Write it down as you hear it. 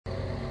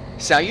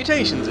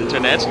Salutations,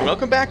 Internet, and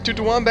welcome back to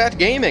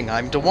DaWombatGaming.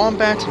 I'm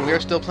DaWombat, and we are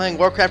still playing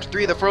Warcraft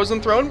 3, the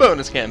Frozen Throne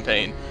bonus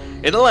campaign.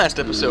 In the last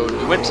episode,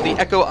 we went to the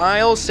Echo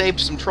Isle,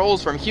 saved some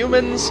trolls from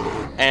humans,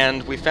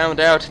 and we found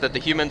out that the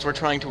humans were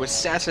trying to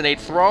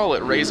assassinate Thrall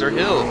at Razor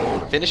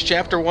Hill. Finished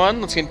Chapter 1,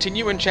 let's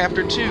continue in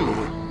Chapter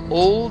 2.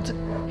 Old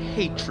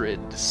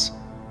Hatreds.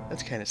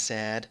 That's kind of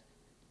sad.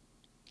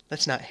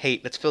 Let's not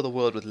hate, let's fill the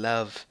world with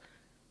love.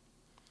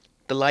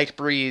 The light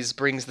breeze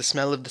brings the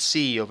smell of the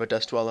sea over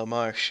Dustwallow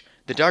Marsh.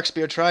 The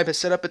Darkspear tribe has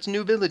set up its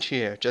new village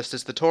here, just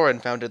as the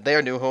Tauren founded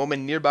their new home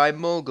in nearby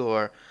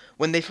Mulgore,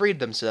 when they freed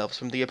themselves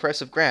from the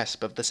oppressive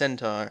grasp of the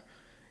Centaur.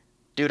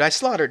 Dude, I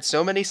slaughtered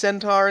so many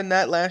Centaur in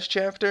that last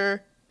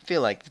chapter. I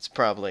feel like they're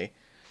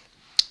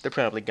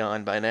probably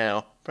gone by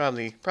now.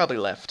 Probably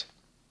left.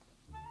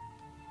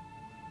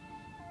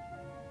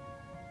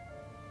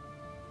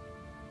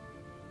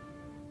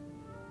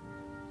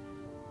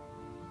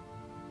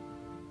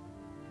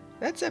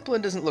 That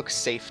Zeppelin doesn't look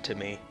safe to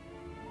me.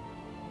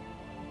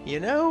 You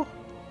know?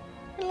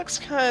 It looks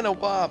kinda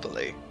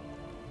wobbly.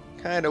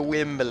 Kinda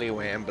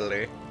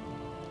wimbly-wambly.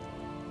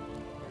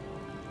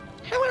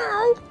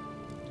 Hello!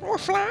 We're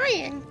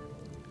flying!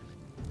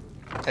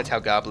 That's how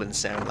goblins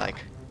sound like.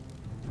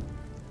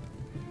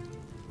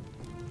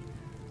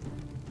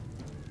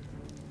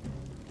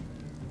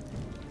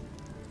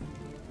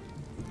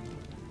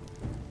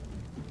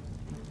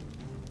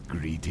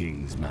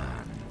 Greetings,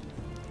 man.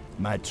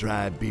 My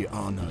tribe be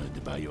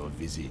honored by your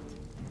visit,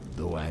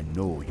 though I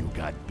know you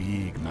got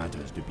big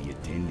matters to be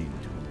attending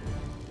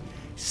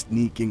to.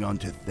 Sneaking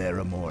onto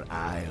Theramore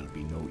Isle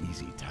be no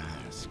easy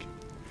task.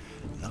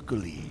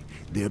 Luckily,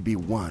 there be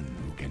one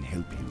who can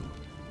help you.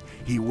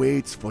 He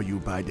waits for you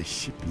by the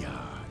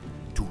shipyard.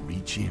 To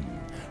reach him,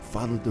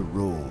 follow the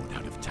road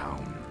out of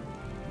town.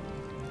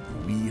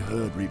 We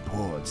heard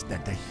reports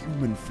that the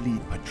human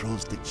fleet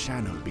patrols the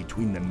channel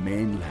between the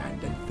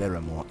mainland and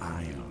Theramore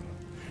Isle.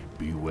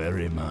 Be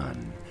wary,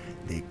 man.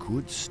 They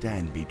could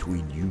stand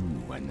between you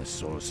and the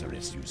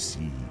sorceress you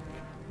seek.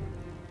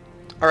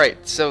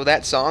 Alright, so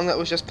that song that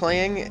was just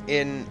playing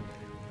in...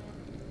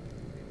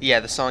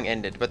 Yeah, the song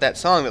ended, but that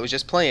song that was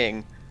just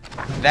playing,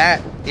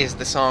 that is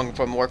the song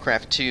from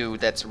Warcraft 2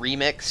 that's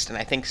remixed and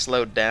I think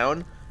slowed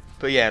down.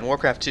 But yeah, in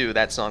Warcraft 2,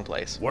 that song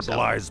plays. What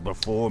lies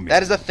before me?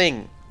 That is a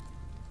thing.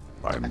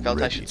 I felt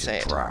I ready should to say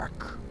track.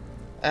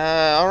 it.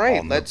 Alright,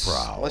 On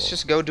let's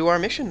just go do our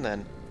mission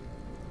then.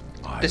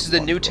 This is a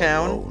new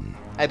town. Alone.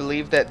 I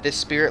believe that this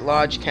spirit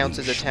lodge counts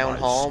as a town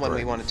hall when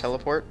we want to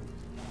teleport.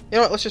 You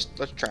know what, let's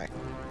try.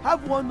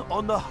 Have one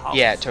on the house.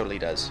 Yeah, it totally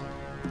does.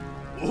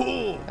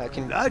 Oh,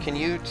 Can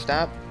you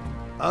stop?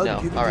 I'll No,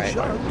 give it a alright.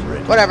 shot.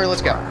 Whatever,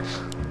 let's go.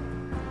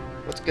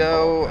 Let's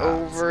go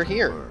over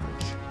here.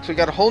 So we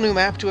got a whole new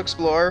map to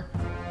explore.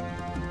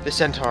 The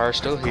Centaur are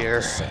still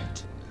here.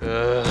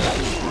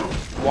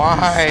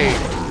 Why?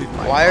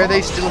 Why are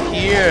they still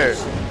here?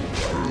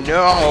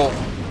 No!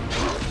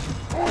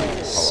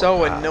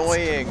 So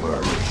annoying.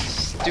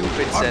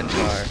 Stupid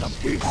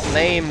Centaur.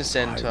 Lame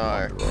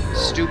Centaur.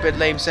 Stupid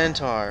lame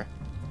Centaur.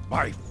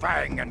 My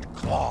fang and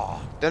claw.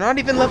 They're not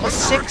even level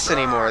 6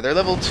 anymore. They're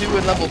level 2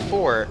 and level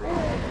 4.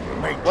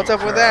 What's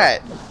up with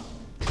that?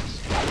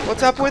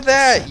 What's up with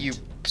that, you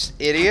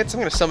idiots? I'm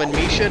gonna summon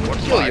Misha and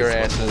kill your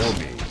asses.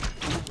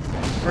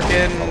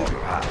 Frickin'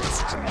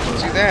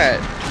 do that.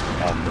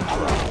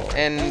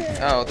 And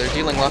oh, they're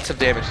dealing lots of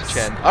damage to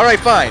Chen. Alright,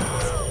 fine.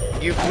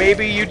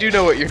 Maybe you do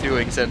know what you're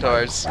doing,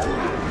 Centaurs.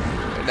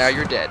 But now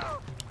you're dead.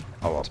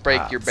 Let's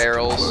break your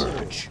barrels.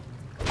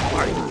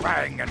 My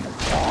fang and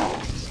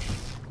claw.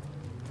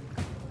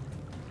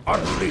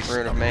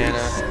 Rune of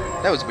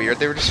mana. That was weird.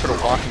 They were just sort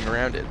of walking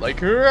around it,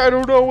 like, I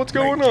don't know what's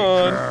going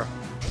on.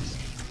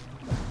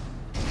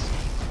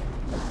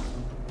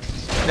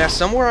 Now,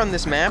 somewhere on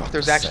this map,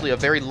 there's actually a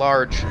very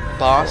large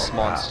boss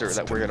monster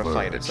that we're gonna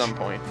fight at some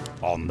point.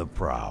 On the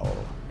prowl.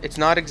 It's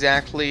not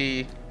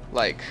exactly,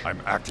 like, I'm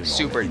acting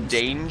super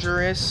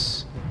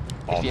dangerous,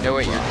 if you know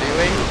what you're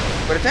doing,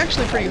 but it's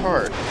actually pretty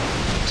hard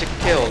to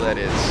kill, that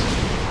is.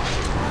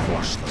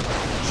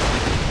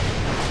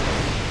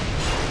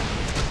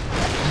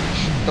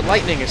 The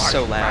lightning is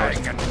so loud.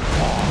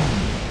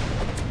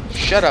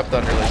 Shut up,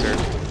 Thunder Lizard.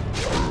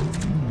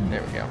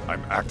 There we go.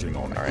 I'm acting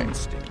on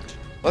instinct.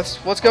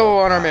 Let's go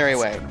on our merry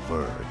way.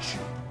 Converge.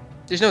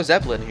 There's no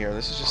Zeppelin here.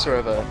 This is just sort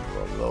of a...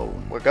 You're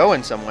alone. We're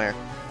going somewhere.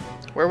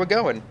 Where are we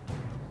going?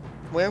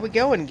 Where are we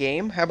going,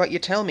 game? How about you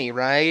tell me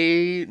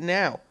right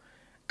now?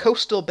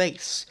 Coastal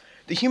base.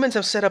 The humans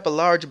have set up a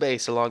large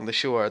base along the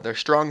shore. Their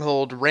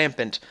stronghold,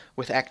 rampant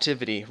with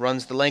activity,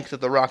 runs the length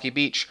of the rocky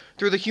beach.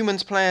 Though the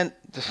humans' plans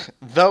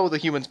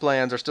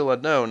are still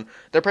unknown,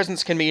 their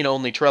presence can mean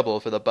only trouble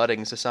for the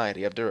budding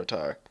society of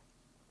Durotar.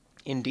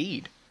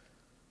 Indeed.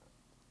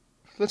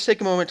 Let's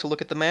take a moment to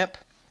look at the map.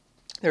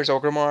 There's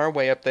Orgrimmar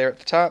way up there at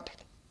the top.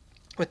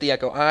 With the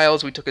Echo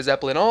Isles, we took a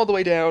Zeppelin all the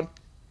way down,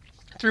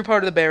 through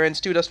part of the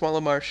Barrens to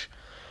Dustwallow Marsh.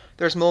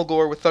 There's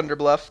Mulgore with Thunder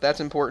Bluff, that's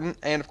important,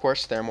 and of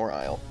course Theramore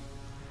Isle.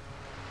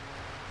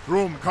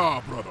 From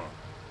Ka, brother.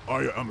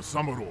 I am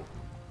Samuro.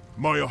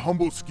 My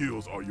humble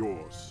skills are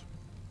yours.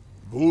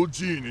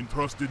 Vol'jin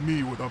entrusted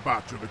me with a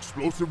batch of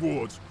explosive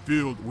wards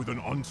filled with an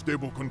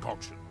unstable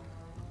concoction.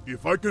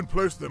 If I can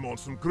place them on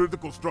some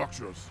critical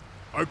structures,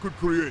 I could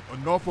create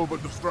enough of a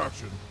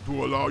distraction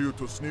to allow you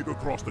to sneak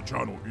across the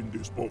channel in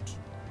this boat.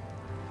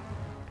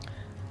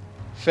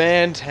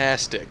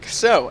 Fantastic.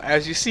 So,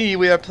 as you see,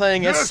 we are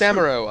playing as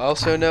Samuro,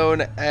 also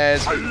known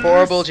as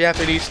horrible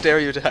Japanese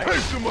stereotype.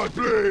 Taste of my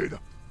blade!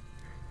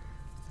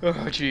 Oh,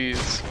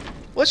 jeez.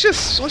 Let's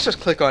just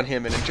click on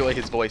him and enjoy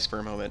his voice for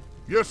a moment.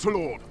 Yes,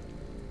 Lord.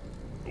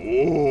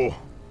 Oh.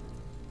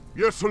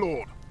 Yes,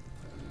 Lord.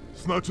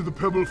 Snatch the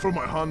pebble from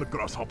my hand,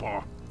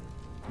 grasshopper.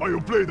 My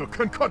blader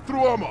can cut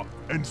through armor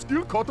and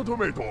still cut a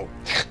tomato.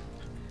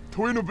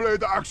 Twin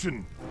blade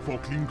action for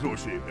clean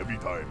close-shave every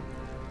time.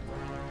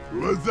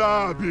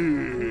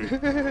 Wasabi!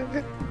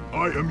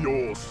 I am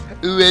yours.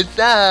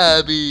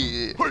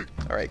 Wasabi! Hey.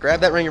 Alright, grab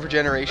that ring of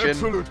regeneration.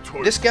 Excellent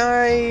choice. This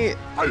guy...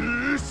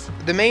 Ice.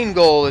 The main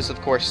goal is, of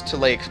course, to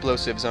lay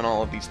explosives on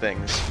all of these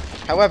things.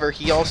 However,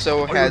 he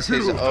also has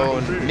his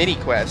own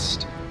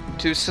mini-quest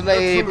to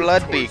slay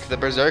Bloodbeak, the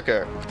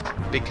Berserker.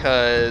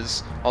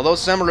 Because, although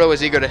Samuro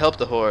is eager to help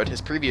the Horde, his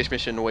previous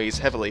mission weighs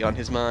heavily on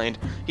his mind.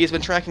 He has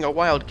been tracking a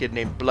wild kid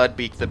named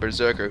Bloodbeak, the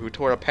Berserker, who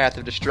tore a path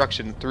of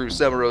destruction through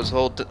Samuro's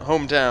whole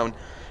hometown.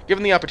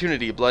 Given the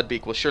opportunity,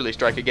 Bloodbeak will surely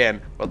strike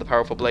again, while the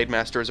powerful Blade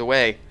Master is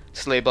away.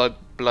 Slay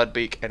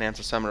Bloodbeak and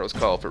answer Samuro's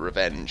call for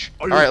revenge.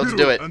 Alright, let's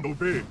do it.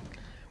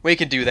 We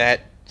can do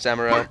that,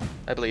 Samuro.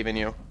 I believe in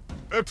you.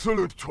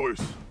 Excellent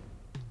choice.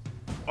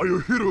 Are you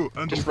hero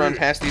and just run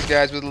past these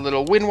guys with a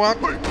little wind walk.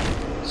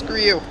 Screw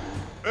you.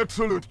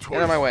 Excellent choice. Get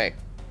out of my way.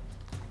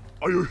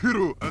 Are you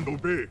hero and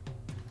obey?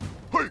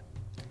 Hey!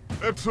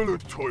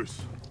 Excellent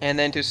choice. And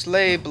then to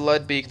slay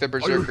Bloodbeak the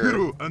Berserker. Are you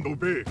hero and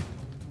obey?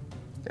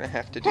 Gonna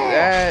have to do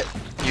that.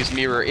 Use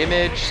mirror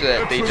image so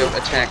that they don't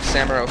attack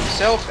Samuro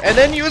himself, and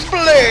then use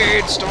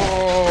Blade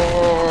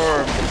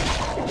Storm.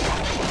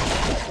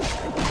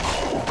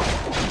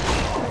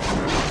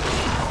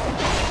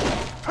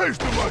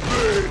 Taste of my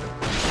blade.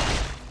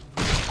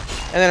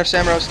 And then if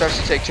Samuro starts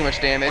to take too much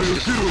damage,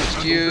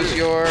 just use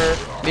your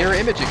mirror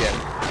image again.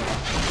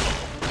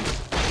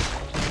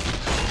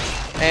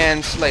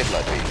 And slay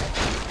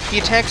Bloodbeak. He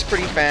attacks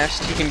pretty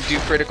fast, he can do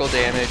critical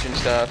damage and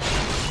stuff.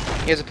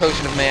 He has a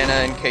potion of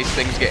mana in case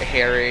things get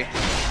hairy.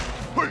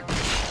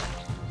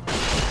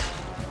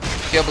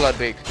 Kill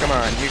Bloodbeak, come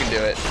on, you can do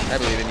it. I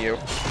believe in you.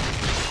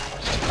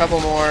 Just a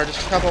couple more,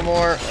 just a couple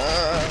more.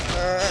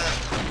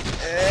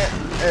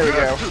 There we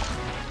go.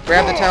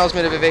 Grab the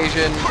Talisman of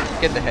Evasion,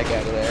 get the heck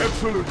out of there.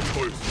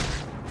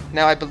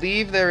 Now, I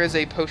believe there is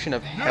a potion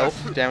of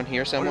health down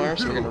here somewhere,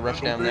 so we're going to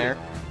rush down there.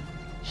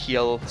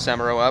 Heal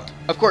Samuro up.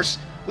 Of course,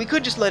 we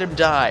could just let him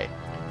die,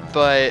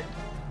 but...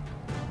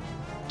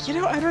 You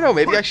know, I don't know,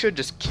 maybe I should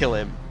just kill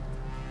him.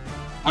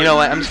 You know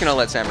what, I'm just going to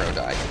let Samuro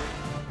die.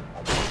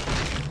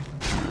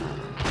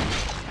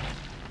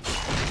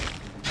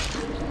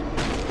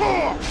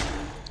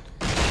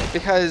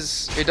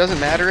 Because it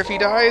doesn't matter if he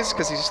dies,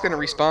 because he's just going to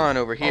respawn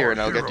over here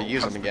and I'll get to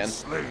use him again.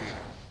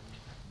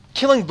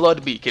 Killing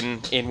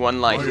Bloodbeak in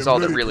one life is all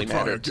that really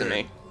mattered to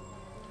me.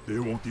 They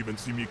won't even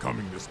see me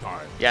coming this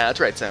time. Yeah, that's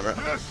right,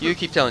 Samuro. You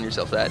keep telling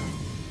yourself that.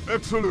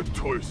 Excellent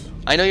choice.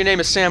 I know your name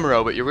is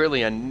Samuro, but you're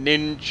really a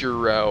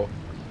Ninjuro.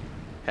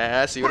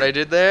 Ah, see what I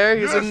did there?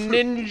 He's a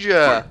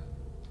ninja.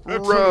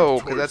 Ro,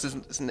 because that's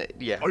his name.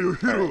 Yeah. Are you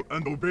hero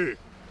and obey?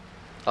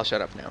 I'll shut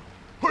up now.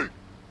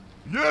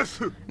 Yes.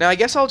 Now, I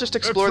guess I'll just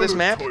explore this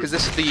map, because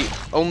this is the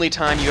only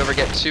time you ever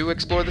get to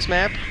explore this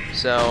map,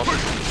 so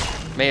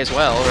may as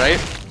well, right?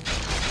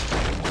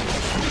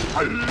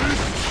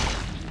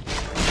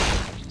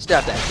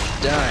 Stop that.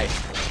 Die.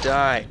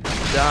 Die.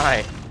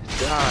 Die.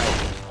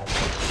 Die.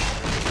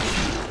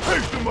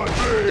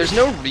 There's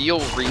no real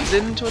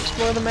reason to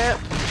explore the map,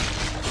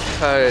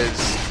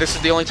 because this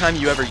is the only time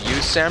you ever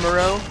use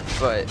Samuro,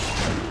 but,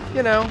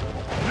 you know,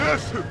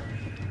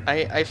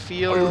 I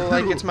feel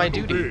like it's my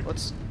duty.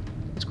 Let's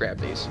grab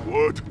these.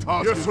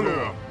 Yes,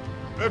 sir.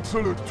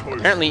 Excellent choice.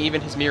 Apparently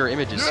even his mirror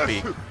images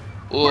speak.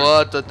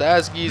 What the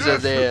taskies are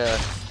there?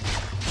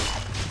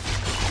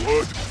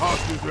 What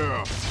task is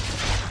there?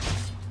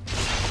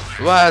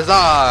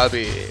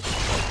 Wasabi!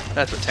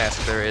 That's what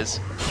task there is.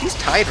 These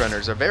Tide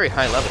Runners are very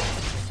high level.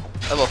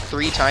 Level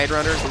 3 Tide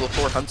Runners, level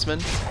 4 Huntsmen.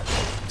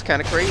 It's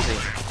kind of crazy.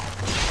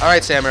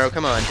 Alright, Samuro,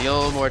 come on,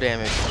 deal more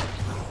damage.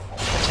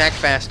 Attack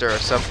faster or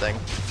something.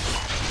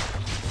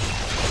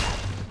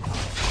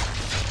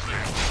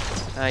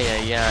 Ay,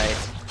 ay, ay.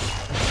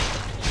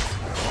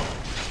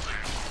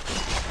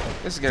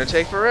 This is gonna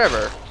take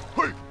forever.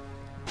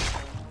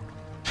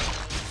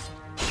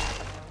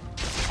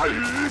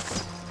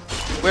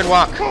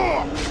 Windwalk.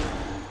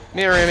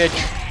 Mirror image.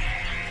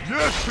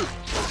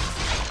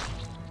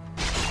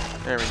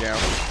 There we go.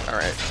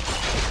 Alright.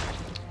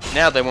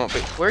 Now they won't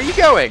be... Where are you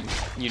going?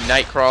 You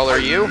Nightcrawler,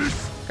 you?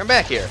 Come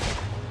back here.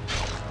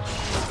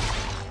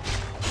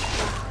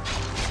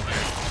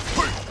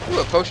 Ooh,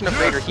 a potion of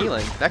greater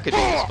healing. That could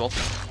be useful.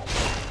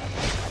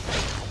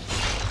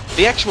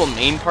 The actual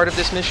main part of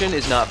this mission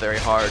is not very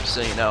hard,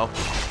 so you know.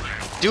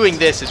 Doing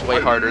this is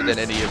way harder than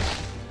any of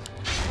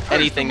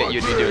anything that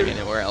you'd be doing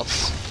anywhere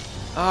else.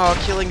 Oh,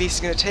 killing these is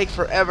gonna take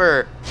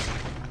forever.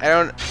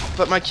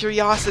 But my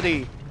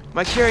curiosity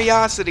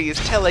is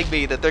telling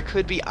me that there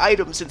could be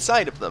items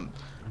inside of them.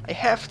 I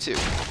have to.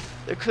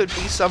 There could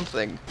be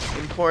something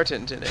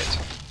important in it.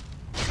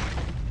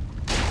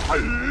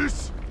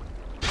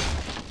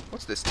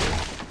 What's this do?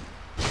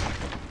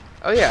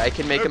 Oh yeah, I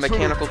can make a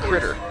mechanical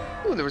critter.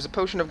 Ooh, there was a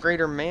potion of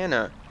greater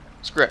mana.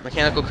 Screw it,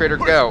 mechanical critter,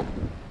 go.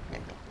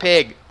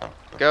 Pig,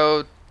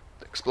 go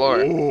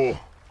explore.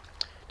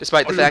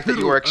 Despite the fact that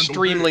you are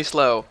extremely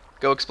slow,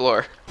 go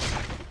explore.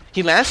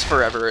 He lasts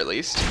forever, at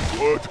least.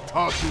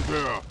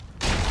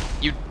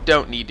 You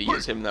don't need to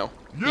use him, though.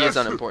 He is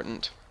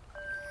unimportant.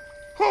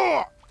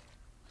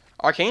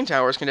 Arcane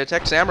towers can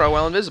detect Samuro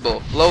while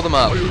invisible. Blow them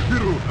up.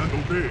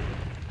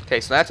 Okay,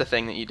 so that's a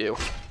thing that you do.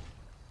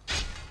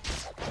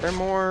 Is there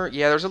more?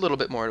 Yeah, there's a little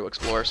bit more to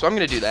explore, so I'm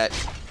going to do that.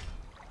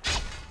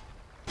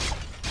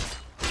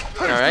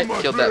 Alright,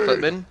 killed that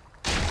footman.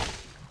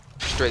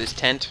 Destroy this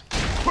tent.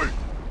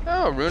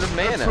 Oh, Rune of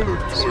Mana.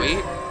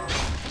 Sweet.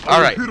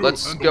 Alright,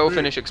 let's go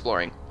finish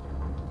exploring.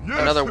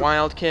 Another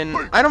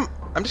wildkin.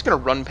 I'm just gonna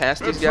run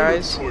past these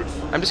guys.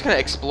 I'm just gonna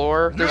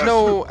explore.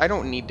 I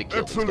don't need to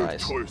kill these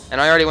guys. And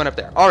I already went up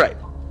there. Alright.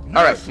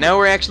 Alright, now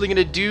we're actually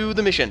gonna do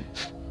the mission.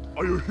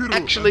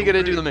 Actually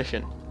gonna do the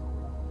mission.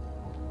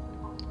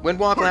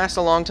 Windwalk lasts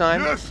a long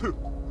time.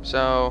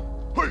 So,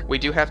 we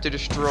do have to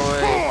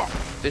destroy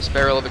this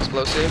barrel of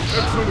explosives.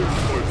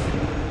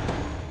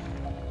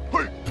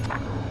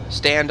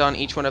 Stand on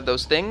each one of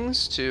those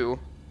things to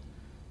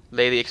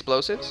lay the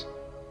explosives.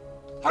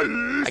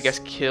 I guess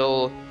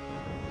kill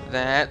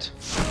that.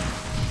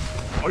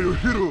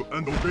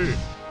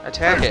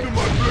 Attack it.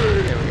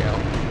 There we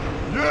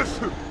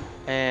go.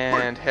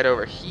 And head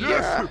over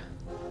here.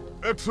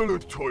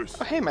 Excellent choice.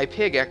 Oh, hey, my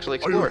pig actually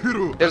explored.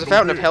 There's a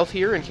fountain of health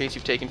here in case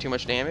you've taken too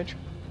much damage.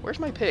 Where's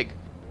my pig?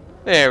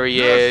 There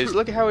he is.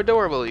 Look at how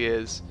adorable he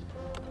is.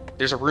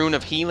 There's a rune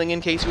of healing in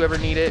case you ever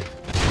need it.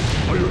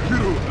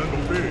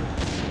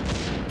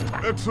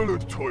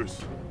 Excellent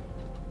choice.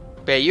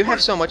 But yeah, you have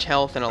so much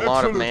health and a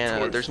lot of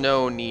mana, there's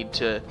no need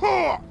to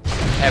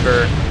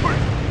ever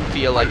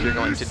feel like you're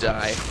going to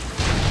die.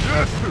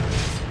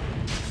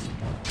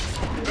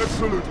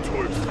 Excellent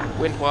choice.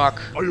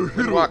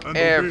 Windwalk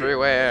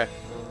everywhere.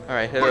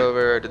 Alright, head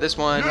over to this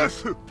one.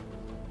 Oh,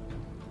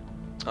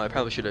 I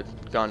probably should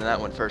have gone to that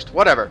one first.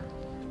 Whatever.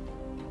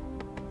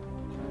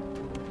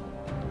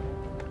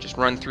 Just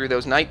run through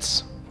those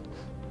knights.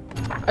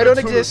 I don't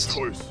exist.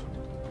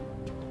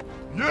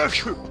 Yes.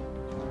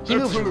 He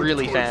moves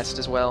really fast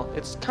as well.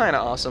 It's kind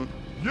of awesome.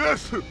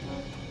 Yes.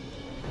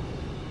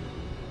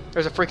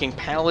 There's a freaking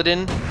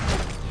paladin.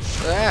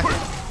 Ah,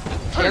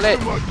 kill it.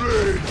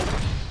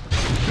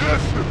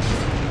 Yes.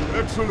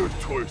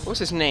 Excellent choice. What's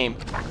his name?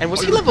 And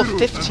was he level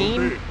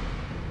 15?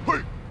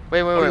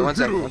 Wait, one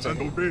second.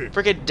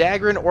 Freaking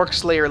Dagran Orc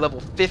Slayer, level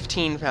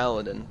 15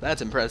 paladin.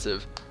 That's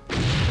impressive.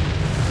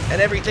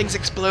 And everything's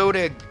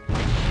exploding.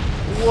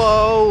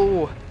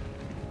 Whoa.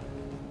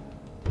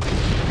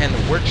 And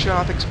the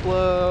workshop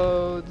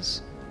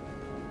explodes.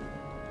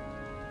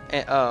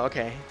 And, oh,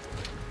 okay.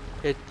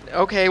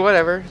 Okay,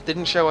 whatever.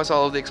 Didn't show us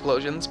all of the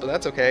explosions, but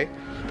that's okay.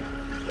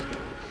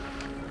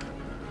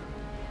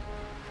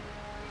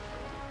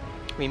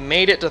 We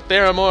made it to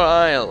Theramore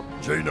Isle.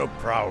 Jaina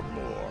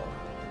Proudmore,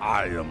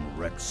 I am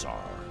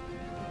Rexar.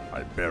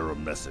 I bear a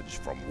message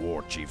from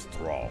War Chief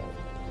Thrall,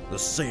 the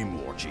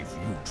same War Chief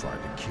you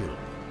tried to kill.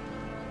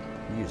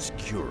 He is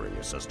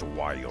curious as to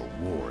why your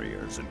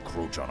warriors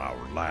encroach on our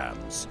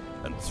lands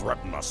and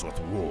threaten us with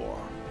war.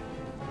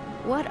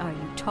 What are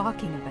you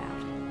talking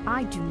about?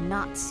 I do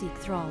not seek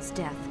Thrall's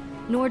death,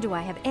 nor do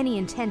I have any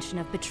intention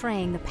of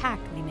betraying the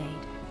pact we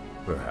made.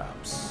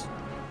 Perhaps.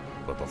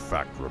 But the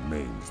fact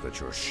remains that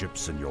your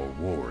ships and your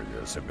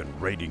warriors have been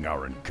raiding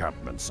our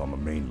encampments on the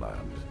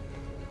mainland.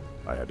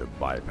 I had to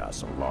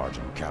bypass a large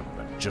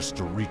encampment just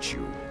to reach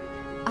you.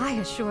 I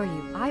assure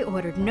you, I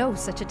ordered no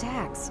such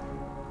attacks.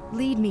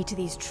 Lead me to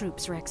these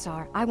troops,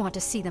 Rexar. I want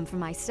to see them for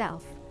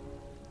myself.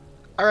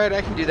 Alright,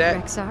 I can do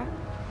that. Rexar,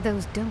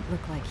 those don't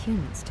look like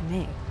humans to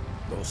me.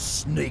 Those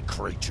snake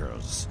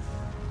creatures.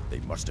 They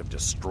must have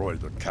destroyed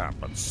the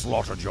camp and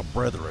slaughtered your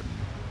brethren.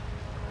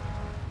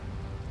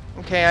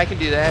 Okay, I can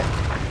do that.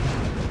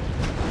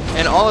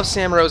 And all of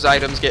Samuro's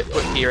items get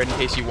put here in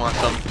case you want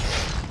them.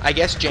 I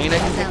guess Jaina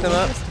can pick them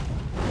up.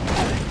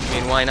 I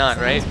mean, why not,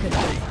 right?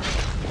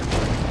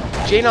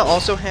 Jaina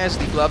also has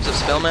the Gloves of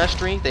Spell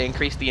Mastery. They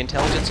increase the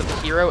intelligence of the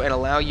hero and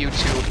allow you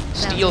to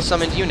steal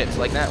summoned units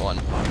like that one.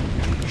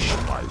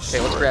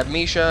 Okay, let's grab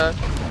Misha,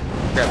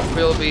 grab a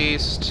Quill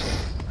Beast,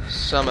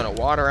 summon a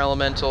Water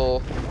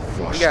Elemental.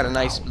 We got a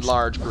nice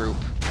large group.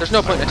 There's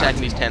no point in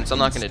attacking these tents. I'm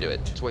not going to do it.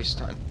 It's a waste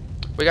of time.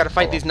 We got to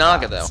fight these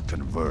Naga though,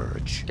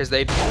 because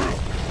they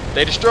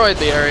destroyed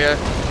the area.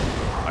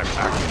 I'm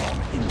acting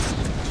on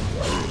instinct.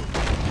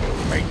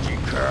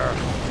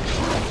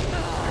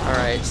 All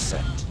right.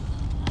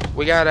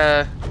 We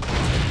gotta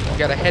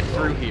head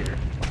through here.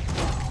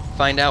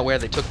 Find out where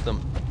they took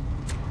them.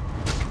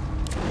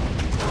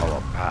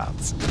 Our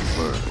paths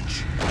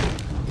converge.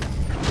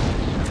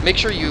 make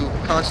sure you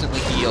constantly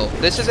heal.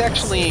 This is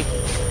actually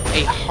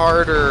a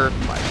harder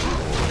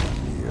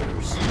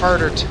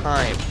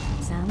time.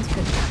 Sounds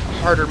good.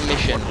 Harder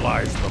mission,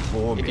 Lies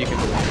before if me. you can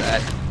believe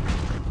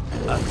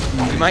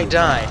that. You might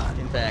die,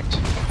 in fact.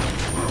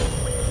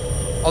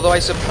 Although I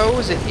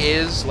suppose it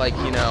is, like,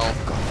 you know,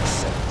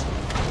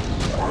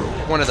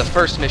 one of the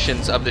first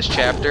missions of this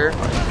chapter.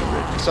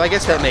 So I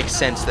guess that makes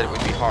sense that it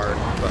would be hard.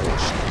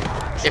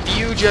 But if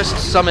you just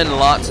summon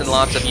lots and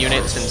lots of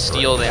units and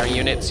steal their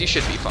units, you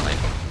should be fine.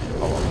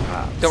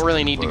 Don't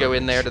really need to go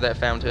in there to that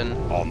fountain.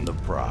 On the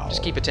prowl.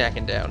 Just keep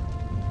attacking down.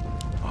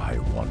 I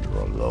wander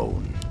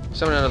alone.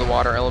 Summon another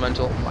water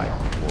elemental. My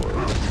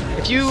word.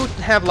 If you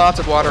have lots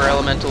of water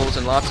elementals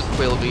and lots of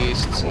quill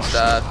beasts and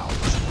stuff,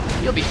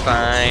 you'll be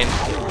fine.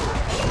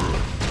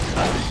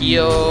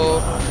 Heal.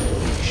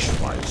 Unleash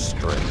my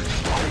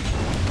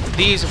strength.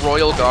 These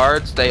royal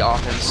guards, they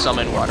often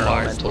summon water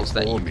elementals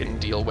that you can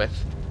deal with.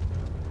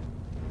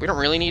 We don't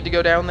really need to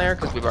go down there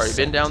because we've already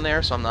been down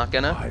there, so I'm not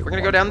gonna. We're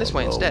gonna go down this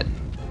way instead.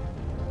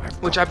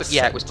 Which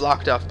yeah, it was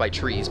blocked off by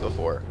trees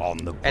before, On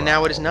the and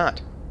now it is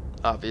not,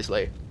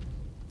 obviously.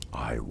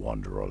 I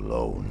wander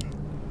alone.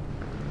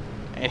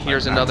 And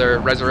here's another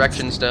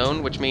resurrection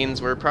stone, which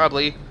means we're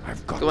probably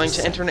going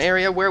to enter an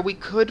area where we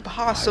could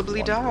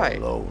possibly die.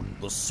 Alone.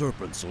 The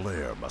serpent's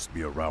lair must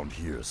be around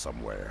here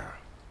somewhere.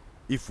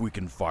 If we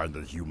can find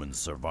the human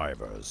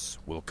survivors,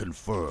 we'll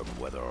confirm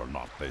whether or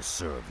not they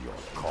serve your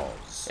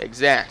cause.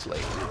 Exactly.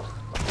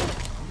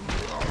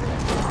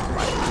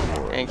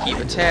 And keep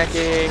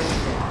attacking.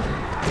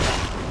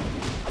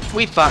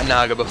 We fought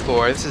Naga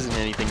before. This isn't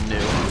anything new.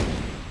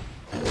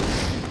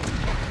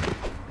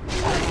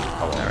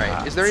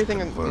 Alright, is there anything?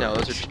 No,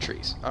 those are just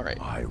trees. Alright.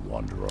 I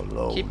wander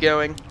alone. Keep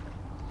going.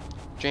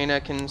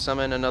 Jaina can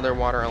summon another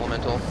water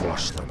elemental.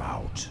 Flush them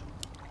out.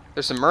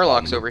 There's some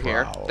Murlocs over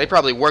here. They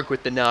probably work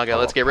with the Naga.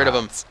 Let's get rid of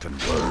them.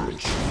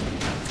 Converge.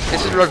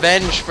 This is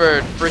revenge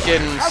for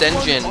freaking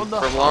Senjin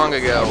from long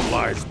ago.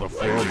 Lies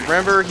before me.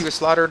 Remember, he was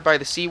slaughtered by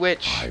the Sea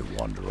Witch, I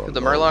wander who alone. the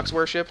Murlocs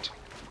worshipped?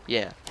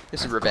 Yeah,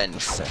 this is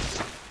revenge.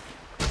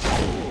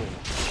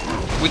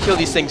 We kill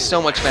these things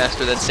so much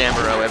faster than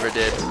Samuro ever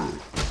did.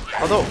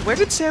 Although, where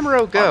did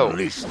Samuro go?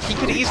 He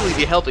could easily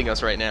be helping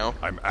us right now.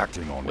 I'm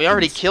acting on We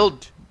already instinct.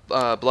 killed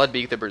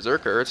Bloodbeak the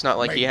Berserker. It's not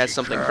like he has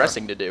something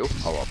pressing to do.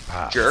 Our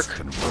paths Jerk.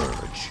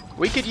 converge.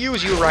 We could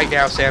use you right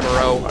now,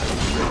 Samuro.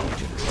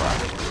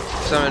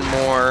 Summon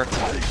more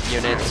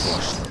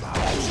units.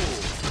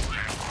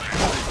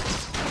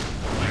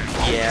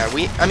 Yeah,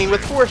 I mean,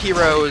 with 4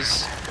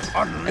 heroes,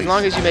 as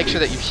long as you make sure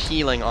that you're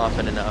healing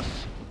often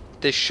enough,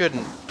 this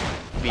shouldn't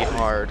be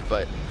hard,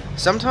 but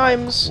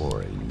sometimes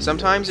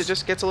it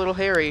just gets a little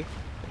hairy.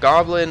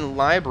 Goblin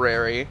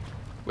library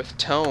with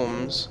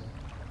tomes.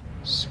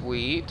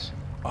 Sweet.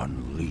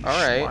 Unleash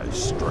Alright. my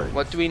strength.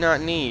 What do we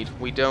not need?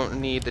 We don't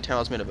need the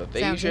Talisman of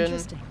Evasion.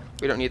 interesting.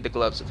 We don't need the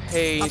Gloves of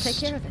Haste. I'll take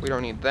care of it. We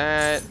don't need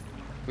that.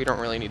 We don't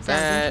really need Sounds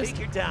that.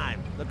 interesting. Take your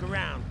time. Look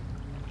around.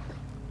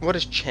 What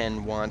does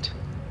Chen want?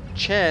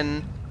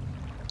 Chen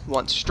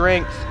wants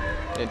strength,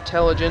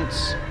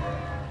 intelligence.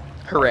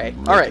 Hooray.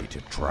 I'm ready Alright.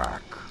 to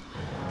track.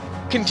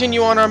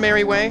 Continue on our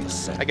merry way.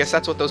 I guess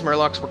that's what those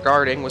Murlocs were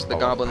guarding, was the Our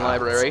Goblin paths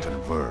Library.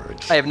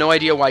 Converge. I have no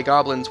idea why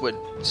goblins would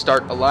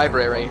start a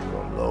library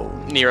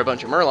Alone. near a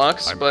bunch of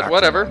Murlocs, I'm but acting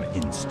whatever. on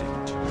instinct.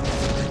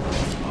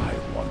 I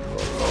wander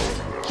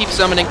alone. Keep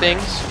summoning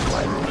things.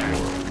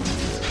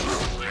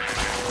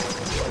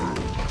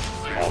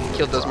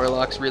 Killed those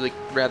Murlocs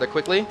rather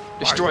quickly.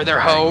 Destroy their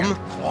home.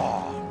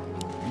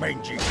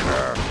 Mangy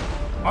cur.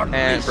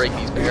 And break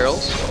these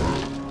barrels.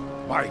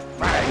 My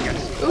fang and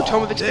Ooh,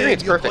 Tome of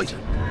Experience, There you perfect. go.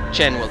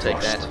 Chen will take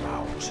Flush that.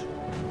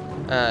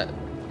 them out.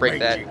 Break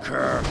Mangy that.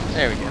 cur.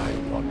 There we go. I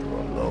wander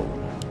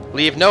alone.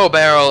 Leave no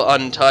barrel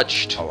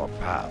untouched. Our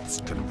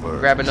paths converge.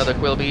 Grab another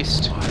Quill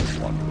Beast. I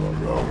wander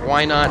alone.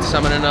 Why not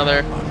summon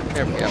another?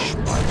 There we go.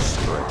 My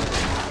strength.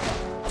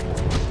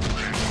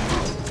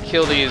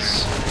 Kill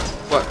these.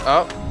 What?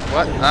 Oh,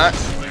 what?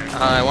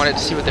 I wanted to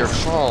see what they were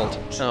called.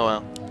 Oh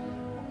well.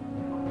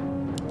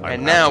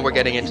 And now we're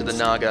getting into the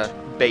Naga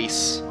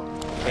base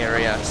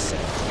area.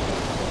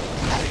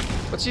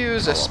 Let's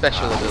use a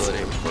special ability.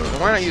 And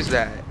why not use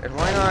that? And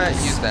why not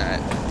use that?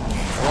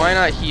 And why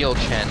not heal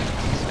Chen?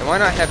 And why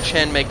not have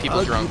Chen make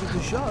people drunk?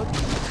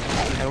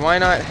 And why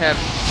not have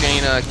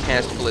Jaina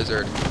cast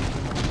Blizzard?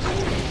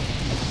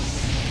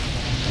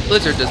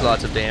 Blizzard does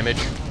lots of damage.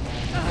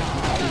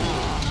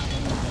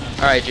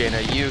 Alright, Jaina,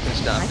 you can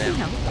stop I can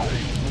now.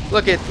 help.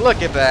 Look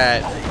at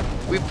that.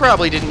 We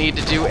probably didn't need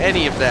to do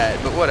any of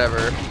that, but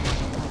whatever.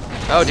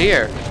 Oh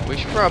dear. We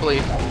should probably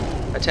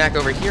attack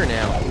over here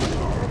now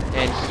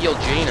and heal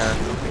Jaina.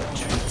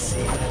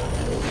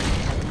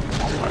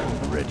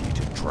 I'm ready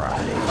to try.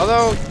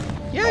 Although,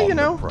 yeah, you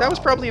know, that was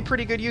probably a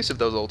pretty good use of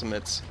those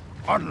ultimates.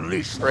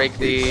 Unleash Break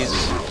these.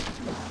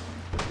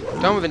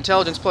 Dome of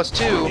Intelligence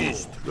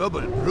 +2.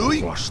 Trouble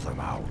brewing. Flush them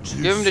out.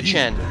 Give him to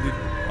Chen.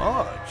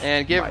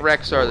 And give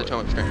Rexar the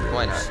Tome of Strength.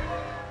 Why not?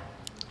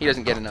 He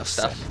doesn't get enough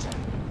stuff.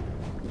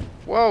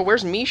 Whoa,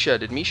 where's Misha?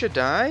 Did Misha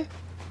die?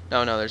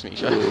 No, no, there's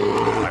Misha.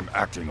 I'm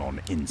acting on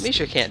instinct.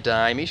 Misha can't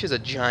die. Misha's a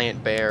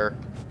giant bear.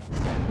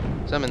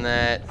 Summon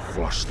that.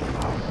 Flush them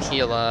out.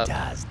 Heal up.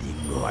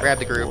 Grab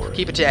the group.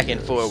 Keep attacking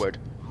forward.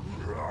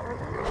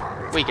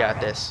 We got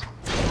this.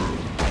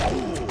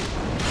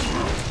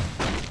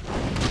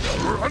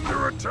 We're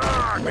under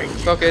attack!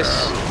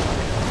 Focus.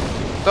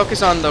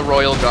 Focus on the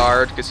Royal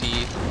Guard, because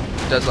he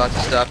does lots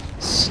of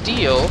stuff.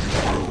 Steal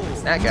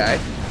that guy.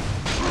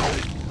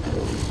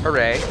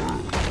 Hooray.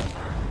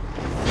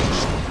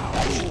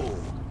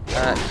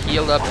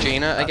 Healed up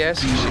Jaina, I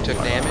guess. She took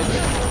damage.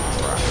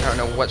 I don't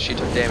know what she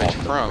took damage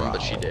from, but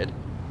she did.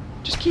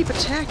 Just keep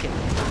attacking.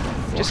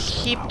 Just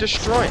keep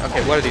destroying.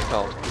 Okay, what are these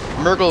called?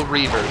 Murgle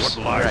Reavers.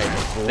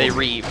 Right. They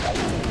reave.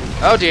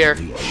 Oh dear.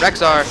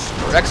 Rexar.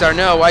 Rexar,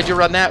 no. Why'd you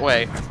run that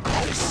way?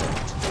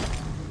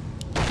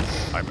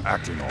 I'm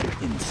acting on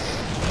instinct.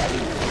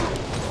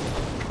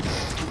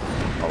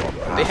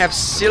 They have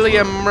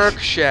Cilia Merc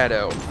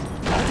Shadow.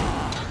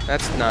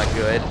 That's not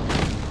good.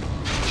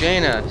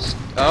 Jaina.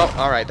 Oh,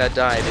 alright, that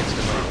died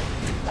instantly.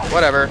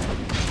 Whatever.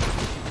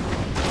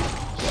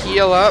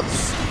 Heal up.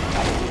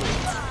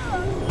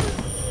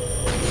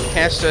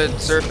 Cast a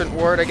Serpent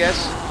Ward, I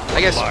guess.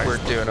 I guess we're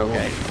doing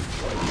okay.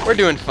 We're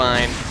doing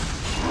fine.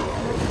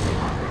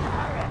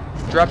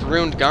 Dropped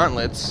Ruined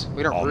Gauntlets.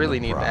 We don't really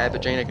need that,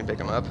 but Jaina can pick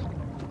them up.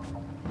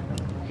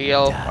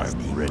 Heal.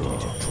 I'm ready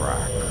to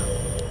track.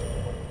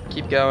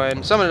 Keep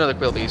going. Summon another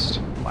Quill Beast.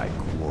 My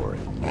quarry.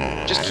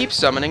 Just keep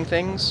summoning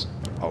things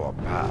Our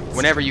paths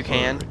whenever you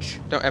can. converge.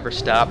 Don't ever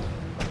stop.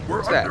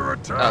 What's that? Oh,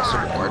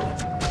 Serpent Ward.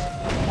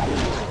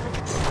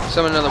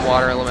 Summon another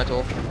Water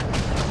Elemental.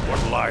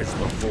 What lies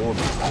before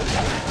me?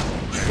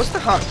 What's the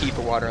hotkey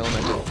for Water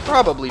Elemental?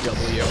 Probably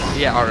W.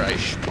 Yeah, alright.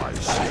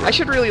 I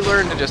should really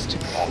learn to just...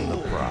 On the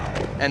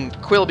prowl. And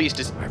Quill Beast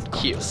is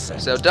Q.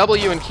 So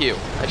W and Q.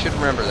 I should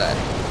remember that.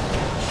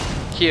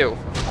 Q.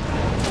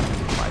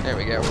 There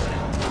we go.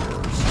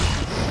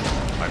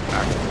 I'm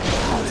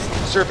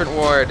acting. Serpent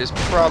Ward is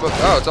probably...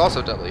 Oh, it's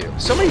also W.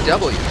 So many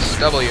W's.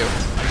 W.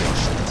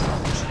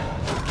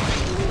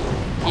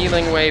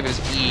 Healing Wave is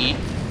E.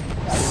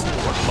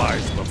 What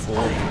lies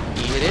before me?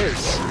 E it is.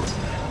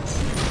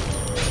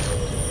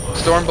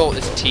 Stormbolt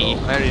is T. I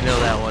already know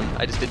that one.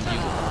 I just didn't use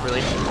it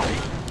properly.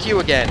 Q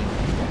again.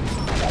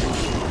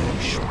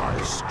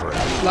 My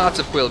strength. Lots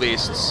of Quill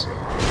Beasts.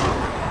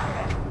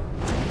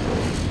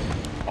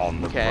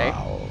 On the Okay.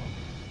 prowl.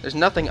 There's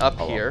nothing up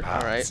Our here.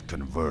 paths Alright.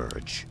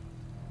 converge.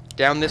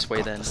 Down this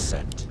way then. The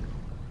scent.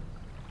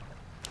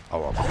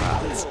 Our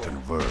paths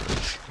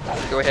converge.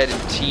 Go ahead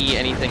and T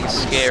anything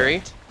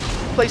scary.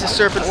 Place a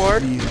Serpent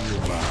Ward.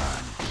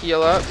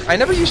 Heal up. I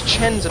never used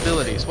Chen's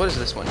abilities. What is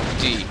this one?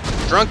 D.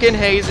 Drunken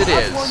Haze it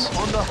is.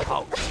 On the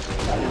house.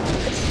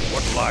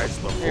 What lies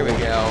before Here we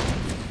go.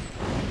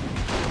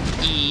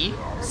 E.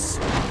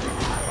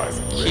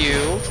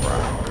 Q.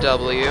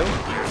 W.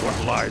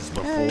 What lies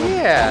before me?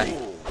 Yeah.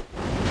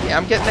 Yeah,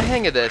 I'm getting the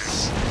hang of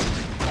this.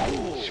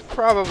 Should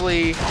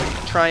probably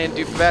try and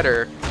do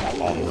better.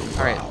 On the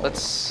Alright, prowl.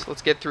 let's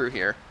get through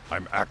here.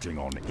 I'm acting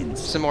on instinct.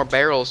 Some more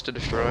barrels to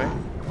destroy.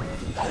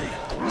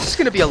 This is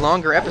going to be a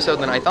longer episode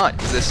than I thought,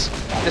 because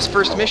this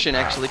first mission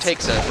actually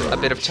takes a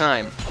bit of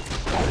time.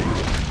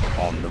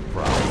 On the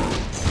prowl.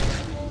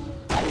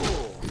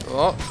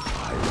 Oh.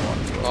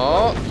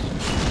 Oh.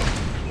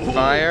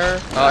 Fire.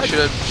 Oh, I should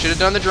have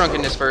done the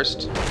drunkenness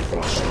first.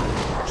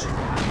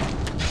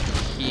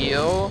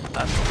 Heal.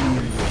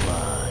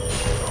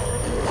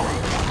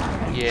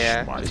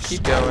 Yeah, just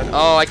keep going.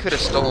 Oh, I could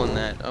have stolen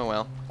that. Oh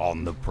well.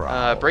 On the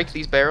prowl. Break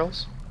these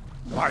barrels.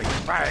 My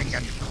fang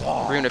and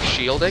claw. Rune of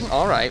shielding.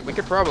 Alright, we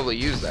could probably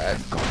use that.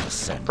 Got the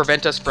scent.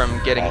 Prevent us from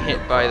getting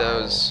hit by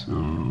those. Oh,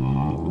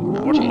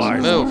 What jeez.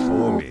 lies Move.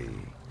 before me?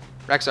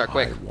 Rexar,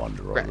 quick. I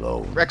wander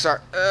alone.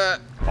 Rexar.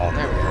 On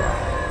the There we go.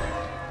 prowl.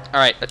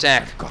 Alright,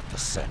 attack. Got the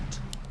scent.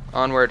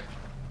 Onward.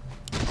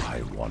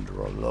 I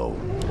wander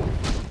alone.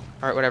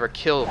 Alright, whatever.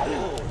 Kill.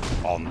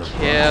 On the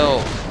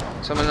Kill.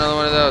 Summon another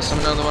one of those.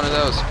 Summon another one of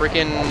those.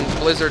 Freaking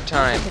blizzard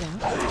time. Check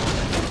it out.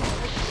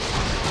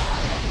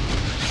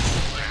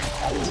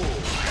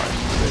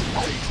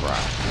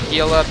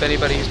 Heal up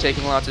anybody who's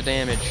taking lots of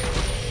damage.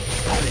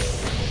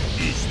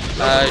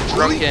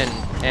 Drunken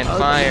and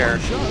fire.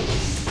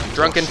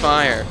 Drunken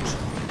fire.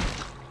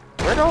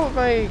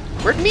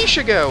 Where'd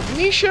Misha go?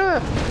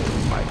 Misha!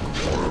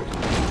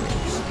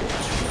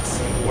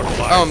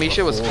 Oh,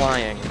 Misha was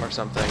flying or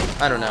something.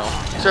 I don't know.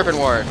 Serpent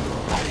Ward.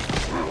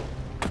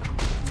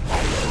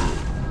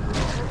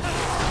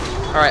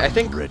 Alright, I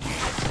think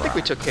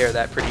we took care of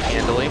that pretty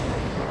handily.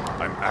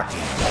 I'm acting.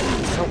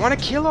 I don't want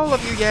to kill all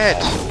of you yet.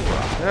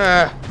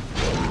 Ugh.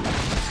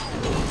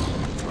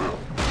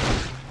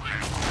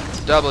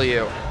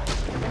 W.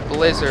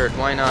 Blizzard,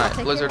 why not?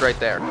 Blizzard right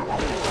there.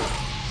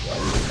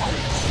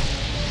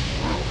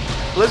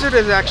 Blizzard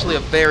is actually a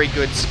very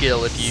good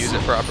skill if you use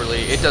it properly.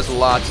 It does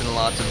lots and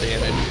lots of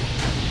damage.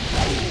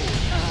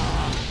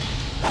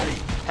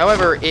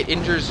 However, it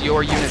injures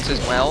your units as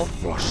well,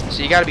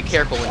 so you gotta be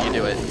careful when you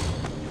do it.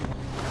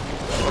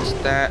 What's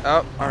that?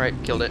 Oh, alright,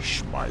 killed it.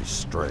 My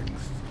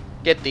strength.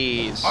 Get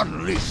these.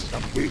 Unleash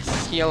the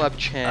beast. Heal up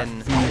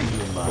Chen.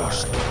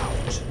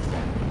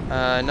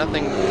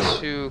 Nothing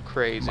too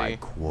crazy.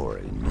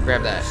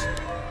 Grab that.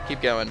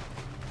 Keep going.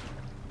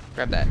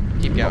 Grab that.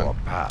 Keep going. Our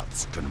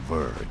paths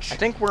converge. I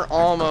think we're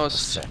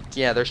almost...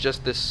 Yeah, there's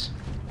just this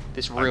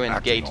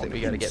ruined gate that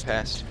we gotta get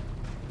past.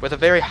 With a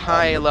very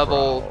high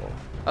level...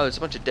 Oh, there's a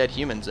bunch of dead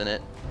humans in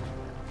it.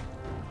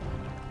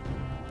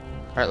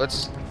 Alright,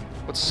 let's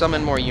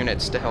summon more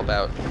units to help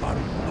out.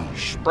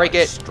 Break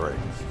it!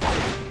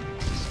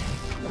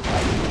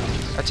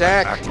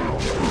 Attack!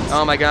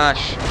 Oh my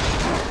gosh.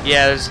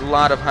 Yeah, there's a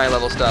lot of high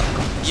level stuff.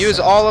 Use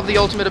all of the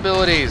ultimate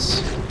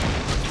abilities.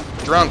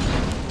 Drunk.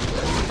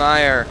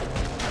 Fire.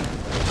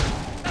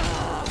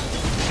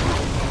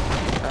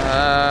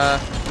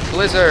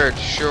 Blizzard,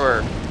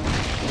 sure.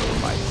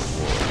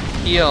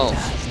 Heal.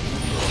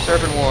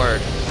 Serpent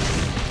Ward.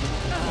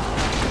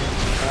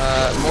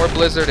 More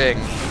blizzarding.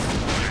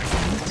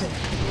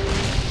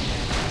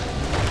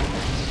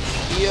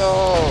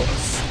 Heal.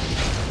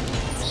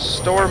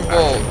 Storm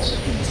Bolt.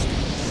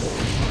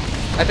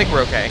 I think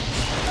we're okay.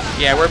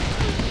 Yeah,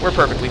 we're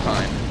perfectly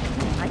fine.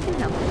 I can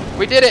help.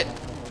 We did it!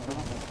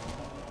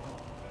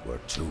 We're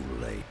too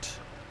late.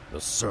 The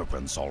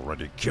serpents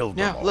already killed them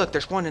Yeah, all. look,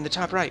 there's one in the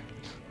top right.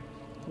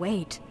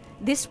 Wait,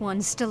 this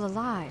one's still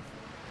alive.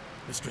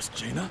 Mistress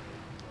Jaina,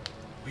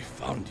 we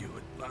found you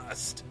at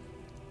last.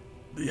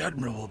 The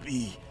Admiral will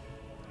be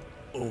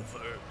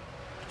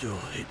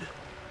overjoyed.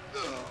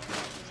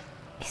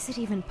 Is it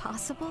even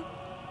possible?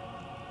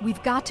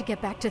 We've got to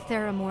get back to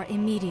Theramore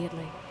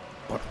immediately.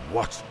 But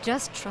what?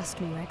 Just trust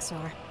me,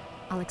 Rexar.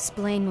 I'll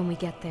explain when we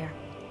get there.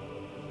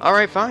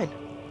 Alright, fine.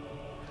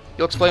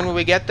 You'll explain when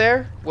we get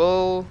there?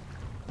 Well,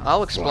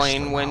 I'll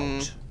explain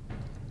when...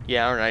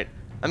 Yeah, alright.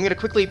 I'm gonna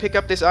quickly pick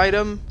up this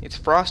item. It's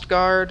Frost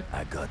Guard.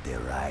 I got the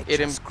right.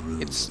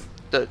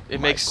 It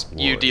makes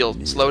you deal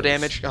slow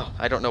damage. Oh,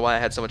 I don't know why I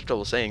had so much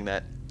trouble saying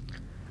that.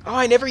 Oh,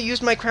 I never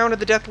used my Crown of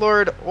the Death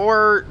Lord,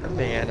 or...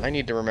 Man, I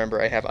need to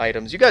remember I have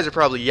items. You guys are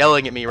probably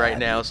yelling at me right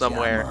now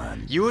somewhere.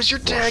 Use your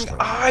dang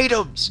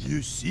items!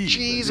 You see,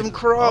 Jeez and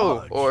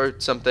crow! Or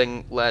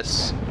something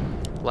less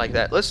like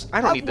that.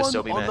 I don't need this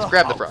Soapy Mask.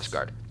 Grab the Frost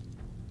Guard.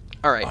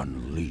 Alright.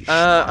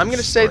 I'm going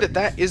to say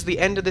that is the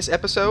end of this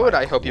episode.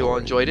 I hope you all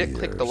enjoyed it.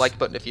 Click the like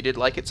button if you did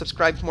like it.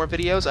 Subscribe for more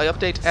videos. I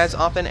update as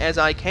often as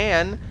I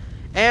can.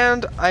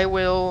 And I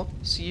will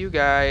see you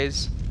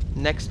guys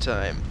next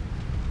time.